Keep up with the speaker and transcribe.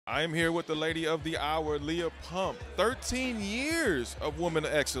I am here with the lady of the hour, Leah Pump. 13 years of woman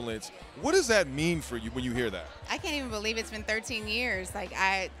excellence. What does that mean for you when you hear that? I can't even believe it's been 13 years.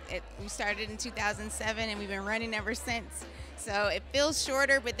 We started in 2007 and we've been running ever since. So it feels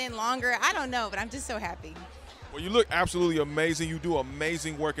shorter, but then longer. I don't know, but I'm just so happy. Well, you look absolutely amazing. You do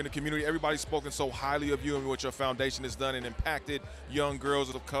amazing work in the community. Everybody's spoken so highly of you and what your foundation has done and impacted young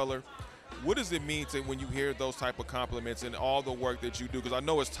girls of color. What does it mean when you hear those type of compliments and all the work that you do? Because I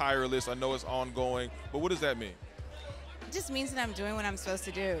know it's tireless, I know it's ongoing, but what does that mean? It just means that I'm doing what I'm supposed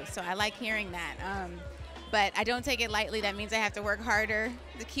to do. So I like hearing that. But I don't take it lightly. That means I have to work harder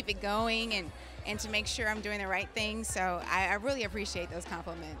to keep it going and to make sure I'm doing the right thing. So I really appreciate those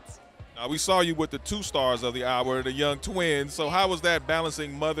compliments. Now, we saw you with the two stars of the hour, the young twins. So how was that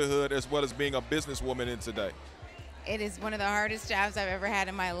balancing motherhood as well as being a businesswoman in today? It is one of the hardest jobs I've ever had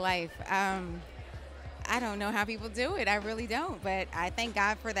in my life. I don't know how people do it. I really don't. But I thank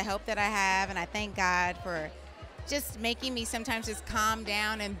God for the help that I have, and I thank God for just making me sometimes just calm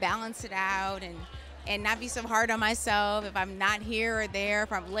down and balance it out and not be so hard on myself if I'm not here or there,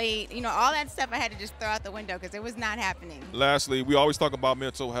 if I'm late. You know, all that stuff I had to just throw out the window because it was not happening. Lastly, we always talk about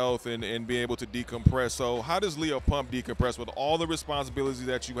mental health and being able to decompress. So how does Leah Pump decompress with all the responsibilities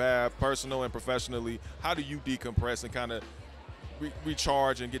that you have, personal and professionally? How do you decompress and kind of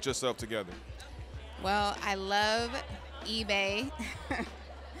recharge and get yourself together? Well, I love eBay.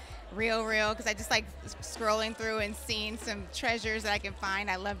 Real, because I just like scrolling through and seeing some treasures that I can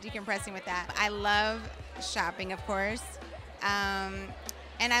find. I love decompressing with that. I love shopping, of course. And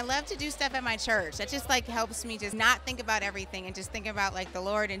I love to do stuff at my church. That just like helps me just not think about everything and just think about like the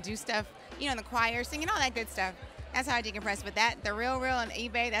Lord and do stuff, you know, in the choir, singing, all that good stuff. That's how I decompress. But the Real and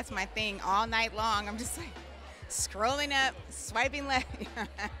eBay, that's my thing all night long. I'm just like scrolling up, swiping left.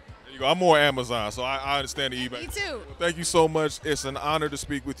 You go. I'm more Amazon, so I understand the eBay. Me too. Thank you so much. It's an honor to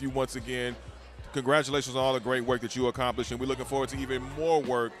speak with you once again. Congratulations on all the great work that you accomplished, and we're looking forward to even more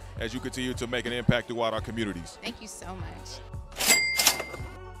work as you continue to make an impact throughout our communities. Thank you so much.